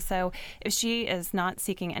using. So if she is not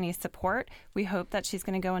seeking any support, we hope that she's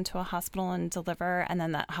going to go into a hospital and deliver, and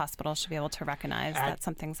then that hospital should be able to recognize that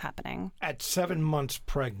something's happening. At 7 months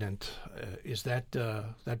pregnant, is that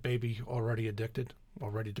baby already addicted,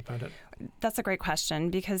 already dependent? That's a great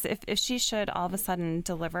question, because if she should all of a sudden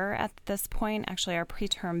deliver at this point, actually our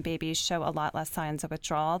preterm babies show a lot less signs of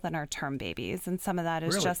withdrawal than our term babies. And some of that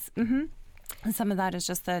is really? just... And some of that is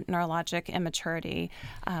just the neurologic immaturity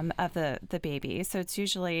of the baby. So it's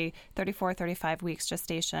usually 34, 35 weeks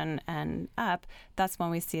gestation and up. That's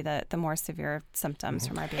when we see the more severe symptoms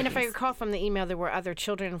from our babies. And if I recall from the email, there were other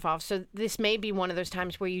children involved. So this may be one of those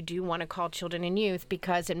times where you do want to call children and youth,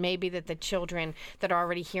 because it may be that the children that are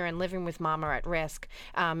already here and living with mom are at risk.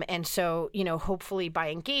 And so, hopefully by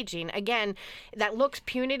engaging, again, that looks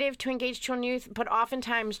punitive to engage children and youth, but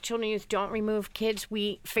oftentimes children and youth don't remove kids.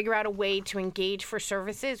 We figure out a way to engage for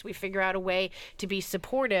services. We figure out a way to be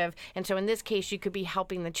supportive. And so in this case, you could be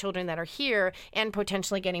helping the children that are here and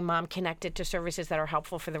potentially getting mom connected to services that are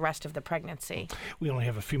helpful for the rest of the pregnancy. We only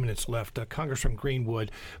have a few minutes left. Congressman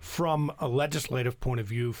Greenwood, from a legislative point of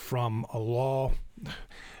view, from a law,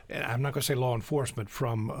 I'm not going to say law enforcement,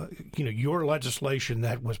 from your legislation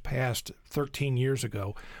that was passed 13 years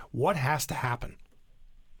ago, what has to happen?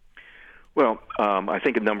 Well, I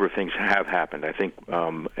think a number of things have happened. I think,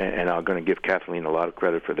 and I'm going to give Kathleen a lot of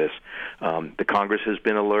credit for this, the Congress has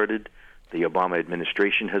been alerted, the Obama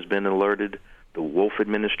administration has been alerted, the Wolf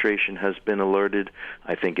administration has been alerted.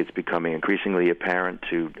 I think it's becoming increasingly apparent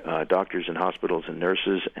to doctors and hospitals and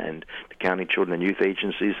nurses and the county children and youth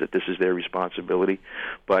agencies that this is their responsibility.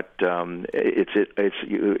 But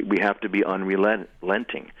we have to be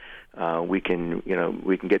unrelenting. We can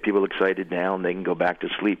get people excited now, and they can go back to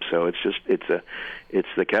sleep. So it's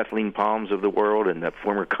the Cathleen Palms of the world, and the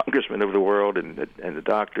former congressman of the world, and the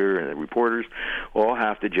doctor and the reporters all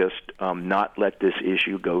have to just not let this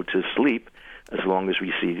issue go to sleep, as long as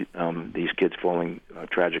we see these kids falling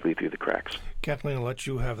tragically through the cracks. Kathleen, I'll let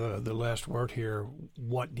you have the last word here.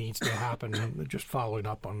 What needs to happen? Just following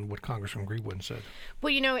up on what Congressman Greenwood said.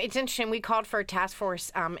 Well, it's interesting. We called for a task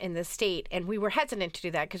force in the state, and we were hesitant to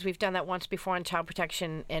do that because we've done that once before on child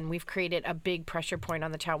protection, and we've created a big pressure point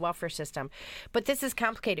on the child welfare system. But this is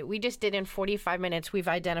complicated. We just did in 45 minutes. We've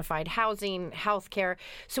identified housing, healthcare.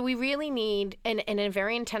 So we really need, in a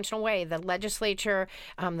very intentional way, the legislature,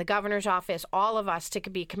 the governor's office, all of us to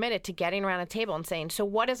be committed to getting around a table and saying, so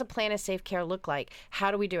what does a plan of safe care look like?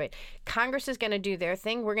 How do we do it? Congress is going to do their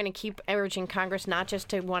thing. We're going to keep urging Congress not just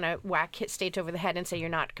to want to whack states over the head and say you're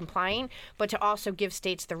not complying, but to also give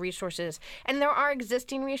states the resources. And there are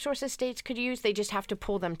existing resources states could use. They just have to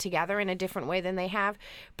pull them together in a different way than they have.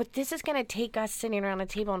 But this is going to take us sitting around a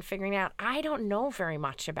table and figuring out, I don't know very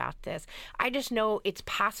much about this. I just know it's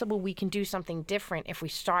possible we can do something different if we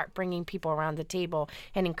start bringing people around the table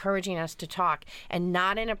and encouraging us to talk, and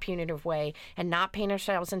not in a punitive way, and not paint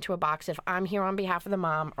ourselves into a box of I'm here on behalf of the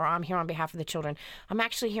mom or I'm here on behalf of the children. I'm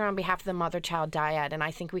actually here on behalf of the mother-child dyad, and I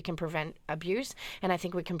think we can prevent abuse, and I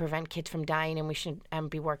think we can prevent kids from dying, and we should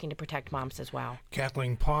be working to protect moms as well.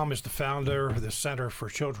 Kathleen Palm is the founder of the Center for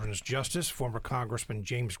Children's Justice. Former Congressman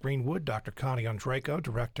James Greenwood, Dr. Connie Andrejko,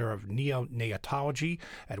 Director of Neonatology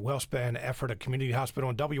at Wellspan Ephrata Community Hospital,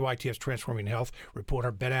 and WITF's Transforming Health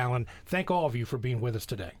reporter Ben Allen. Thank all of you for being with us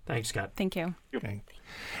today. Thanks, Scott. Thank you. Okay.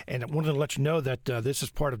 And I wanted to let you know that this is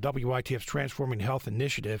part of WITF's Transforming Health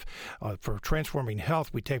initiative. For Transforming Health,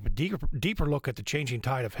 we take a deeper look at the changing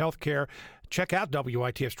tide of healthcare. Check out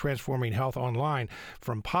WITF's Transforming Health online.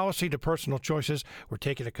 From policy to personal choices, we're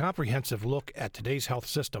taking a comprehensive look at today's health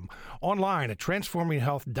system. Online at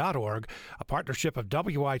transforminghealth.org, a partnership of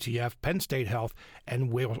WITF, Penn State Health,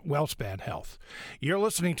 and Wellspan Health. You're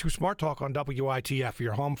listening to Smart Talk on WITF,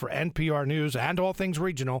 your home for NPR News and all things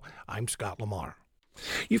regional. I'm Scott Lamar.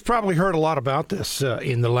 You've probably heard a lot about this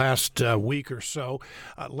in the last week or so.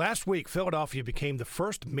 Last week, Philadelphia became the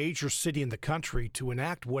first major city in the country to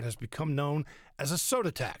enact what has become known as a soda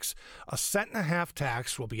tax. A cent-and-a-half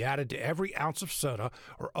tax will be added to every ounce of soda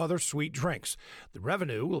or other sweet drinks. The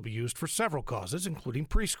revenue will be used for several causes, including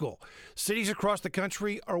preschool. Cities across the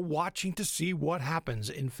country are watching to see what happens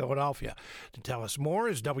in Philadelphia. To tell us more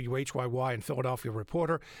is WHYY and Philadelphia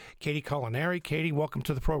reporter Katie Colaneri. Katie, welcome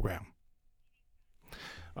to the program.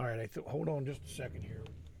 All right, hold on just a second here.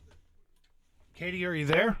 Katie, are you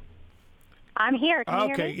there? I'm here. Can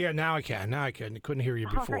you hear me? Yeah, now I can. I couldn't hear you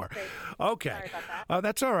before. Right, okay. Sorry about that.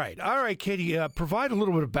 That's all right. All right, Katie, provide a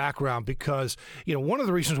little bit of background, because, one of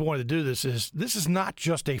the reasons we wanted to do this is not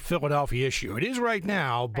just a Philadelphia issue. It is right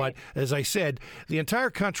now, but as I said, the entire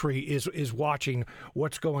country is watching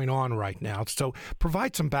what's going on right now. So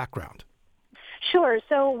provide some background. Sure.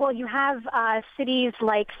 So, you have cities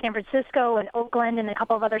like San Francisco and Oakland and a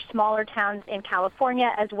couple of other smaller towns in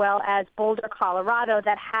California, as well as Boulder, Colorado,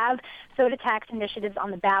 that have soda tax initiatives on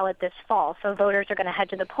the ballot this fall. So voters are going to head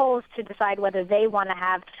to the polls to decide whether they want to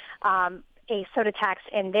have a soda tax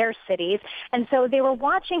in their cities. And so they were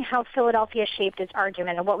watching how Philadelphia shaped its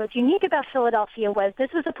argument. And what was unique about Philadelphia was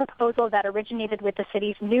this was a proposal that originated with the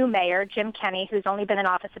city's new mayor, Jim Kenney, who's only been in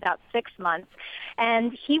office about 6 months.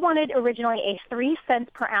 And he wanted originally a 3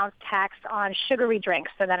 cents per ounce tax on sugary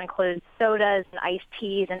drinks. So that includes sodas and iced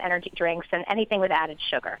teas and energy drinks and anything with added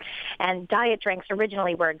sugar. And diet drinks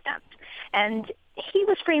originally were exempt. And he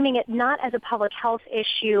was framing it not as a public health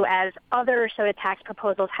issue as other soda tax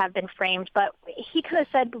proposals have been framed, but he kind of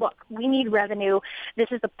said, look, we need revenue. This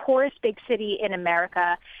is the poorest big city in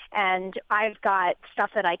America, and I've got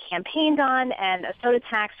stuff that I campaigned on, and a soda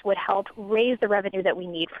tax would help raise the revenue that we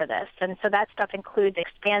need for this. And so that stuff includes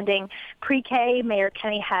expanding pre-K. Mayor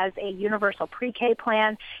Kenney has a universal pre-K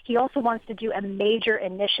plan. He also wants to do a major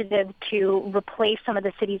initiative to replace some of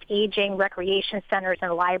the city's aging recreation centers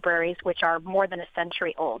and libraries, which are more than a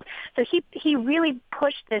century old. So he really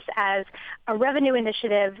pushed this as a revenue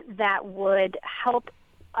initiative that would help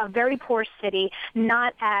a very poor city,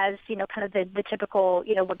 not as, kind of the typical,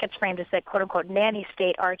 what gets framed as the quote-unquote nanny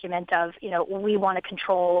state argument of, we want to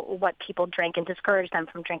control what people drink and discourage them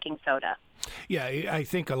from drinking soda. Yeah, I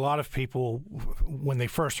think a lot of people, when they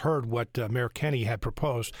first heard what Mayor Kenney had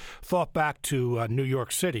proposed, thought back to New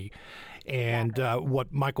York City. And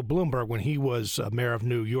what Michael Bloomberg, when he was mayor of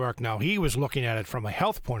New York, now he was looking at it from a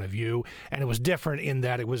health point of view, and it was different in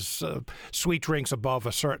that it was sweet drinks above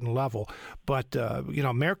a certain level. But,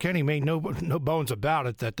 Mayor Kenney made no bones about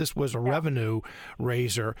it that this was a revenue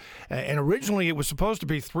raiser. And originally it was supposed to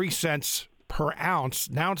be 3 cents per ounce.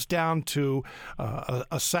 Now it's down to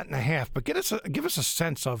a cent and a half. But give us a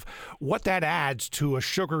sense of what that adds to a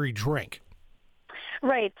sugary drink.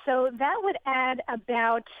 Right. So that would add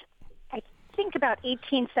about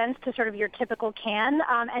 18 cents to sort of your typical can,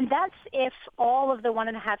 and that's if all of the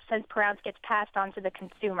 1.5 cents per ounce gets passed on to the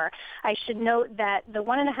consumer. I should note that the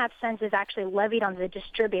 1.5 cents is actually levied on the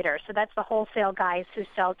distributor, so that's the wholesale guys who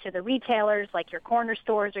sell to the retailers, like your corner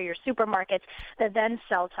stores or your supermarkets, that then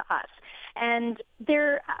sell to us. And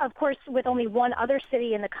there, of course, with only one other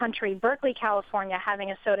city in the country, Berkeley, California, having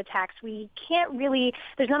a soda tax, we can't really,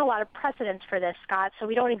 there's not a lot of precedence for this, Scott, so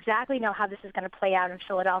we don't exactly know how this is going to play out in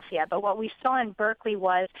Philadelphia. But what we saw in Berkeley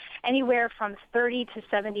was anywhere from 30 to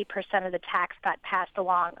 70% of the tax got passed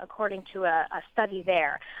along, according to a study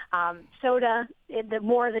there. Soda, the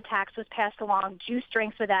more of the tax was passed along. Juice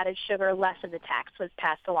drinks with added sugar, less of the tax was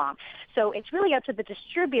passed along. So it's really up to the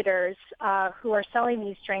distributors who are selling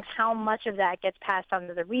these drinks how much of that gets passed on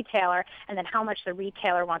to the retailer, and then how much the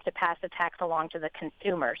retailer wants to pass the tax along to the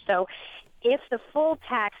consumer. So if the full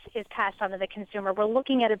tax is passed on to the consumer, we're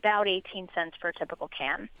looking at about 18 cents for a typical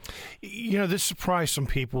can. This surprised some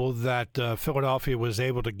people that Philadelphia was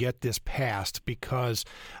able to get this passed because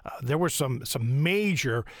there were some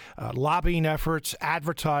major lobbying efforts,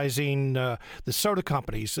 advertising. The soda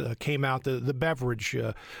companies came out, the beverage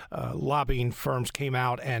lobbying firms came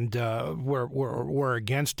out and were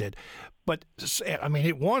against it. But I mean,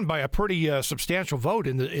 it won by a pretty substantial vote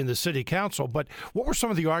in the city council. But what were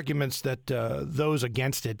some of the arguments that those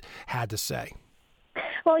against it had to say?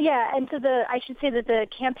 Well, yeah, and so I should say that the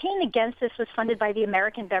campaign against this was funded by the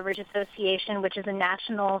American Beverage Association, which is a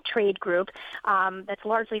national trade group that's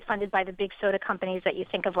largely funded by the big soda companies that you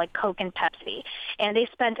think of like Coke and Pepsi. And they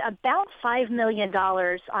spent about $5 million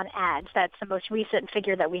on ads. That's the most recent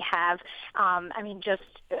figure that we have.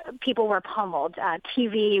 People were pummeled.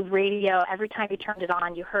 TV, radio, every time you turned it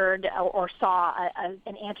on, you heard or saw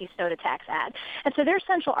an anti-soda tax ad. And so their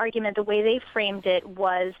central argument, the way they framed it,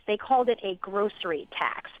 was they called it a grocery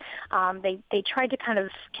tax. They tried to kind of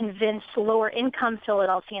convince lower-income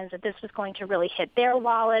Philadelphians that this was going to really hit their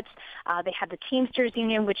wallets. They had the Teamsters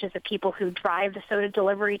Union, which is the people who drive the soda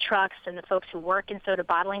delivery trucks and the folks who work in soda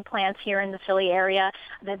bottling plants here in the Philly area,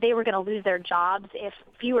 that they were going to lose their jobs if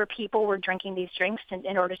fewer people were drinking these drinks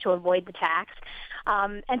in order to avoid the tax.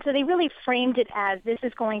 And so they really framed it as this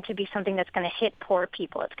is going to be something that's going to hit poor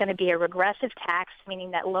people. It's going to be a regressive tax,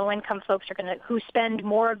 meaning that low-income folks who spend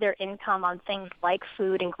more of their income on things like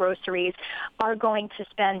food and groceries are going to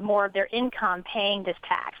spend more of their income paying this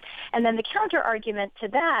tax. And then the counter-argument to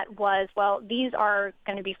that was, well, these are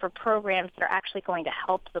going to be for programs that are actually going to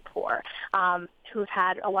help the poor, who've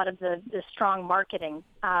had a lot of the strong marketing,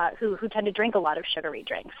 who tend to drink a lot of sugary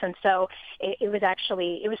drinks. And so it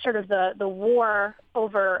was sort of the war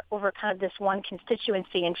over kind of this one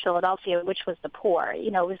constituency in Philadelphia, which was the poor.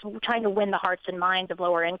 It was trying to win the hearts and minds of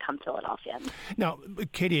lower income Philadelphians. Now,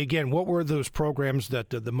 Katie, again, what were those programs that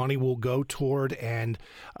the money will go toward, and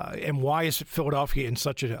why is Philadelphia in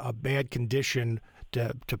such a bad condition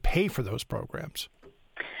to pay for those programs?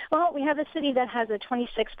 Well, we have a city that has a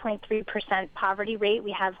 26.3% poverty rate.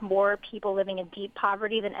 We have more people living in deep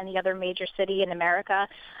poverty than any other major city in America.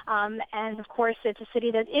 And, of course, it's a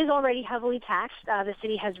city that is already heavily taxed. The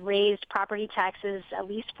city has raised property taxes at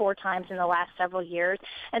least 4 times in the last several years.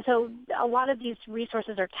 And so a lot of these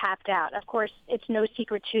resources are tapped out. Of course, it's no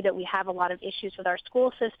secret, too, that we have a lot of issues with our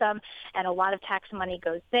school system, and a lot of tax money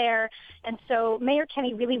goes there. And so Mayor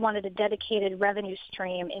Kenney really wanted a dedicated revenue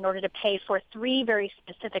stream in order to pay for 3 very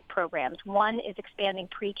specific programs. One is expanding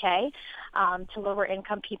pre-K to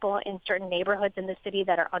lower-income people in certain neighborhoods in the city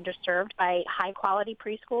that are underserved by high-quality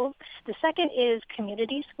preschools. The second is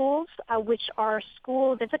community schools, which are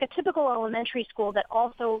schools, it's like a typical elementary school that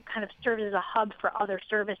also kind of serves as a hub for other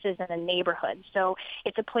services in a neighborhood. So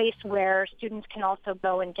it's a place where students can also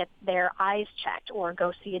go and get their eyes checked or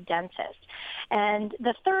go see a dentist. And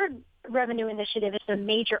the third revenue initiative is a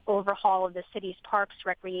major overhaul of the city's parks,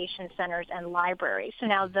 recreation centers, and libraries. So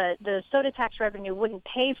now the soda tax revenue wouldn't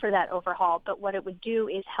pay for that overhaul, but what it would do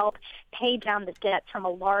is help pay down the debt from a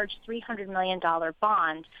large $300 million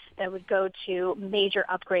bond that would go to major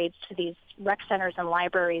upgrades to these rec centers and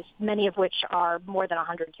libraries, many of which are more than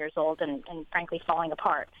 100 years old and frankly falling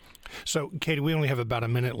apart. So, Katie, we only have about a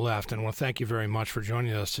minute left, and I want to thank you very much for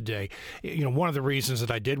joining us today. You know, one of the reasons that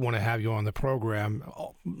I did want to have you on the program,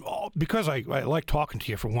 because I like talking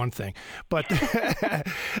to you for one thing, but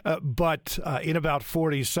in about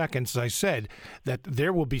 40 seconds, I said that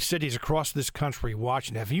there will be cities across this country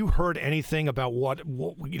watching. Have you heard anything about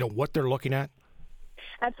what they're looking at?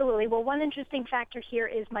 Absolutely. Well, one interesting factor here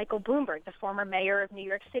is Michael Bloomberg, the former mayor of New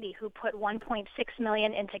York City, who put $1.6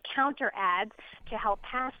 million into counter ads to help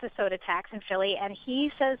pass the soda tax in Philly. And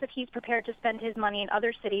he says that he's prepared to spend his money in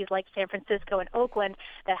other cities like San Francisco and Oakland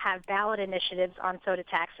that have ballot initiatives on soda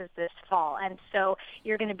taxes this fall. And so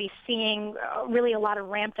you're going to be seeing really a lot of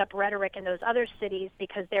ramped up rhetoric in those other cities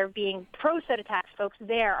because they're being pro-soda tax folks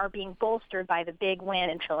there are being bolstered by the big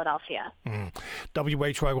win in Philadelphia.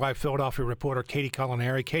 WHYY Philadelphia reporter Katie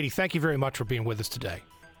Colaneri. Katie, thank you very much for being with us today.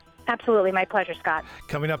 Absolutely. My pleasure, Scott.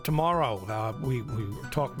 Coming up tomorrow, we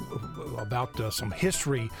talk about some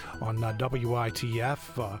history on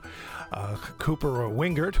WITF. Cooper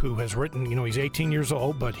Wingert, who has written, he's 18 years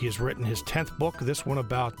old, but he has written his 10th book, this one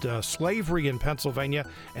about slavery in Pennsylvania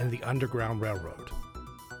and the Underground Railroad.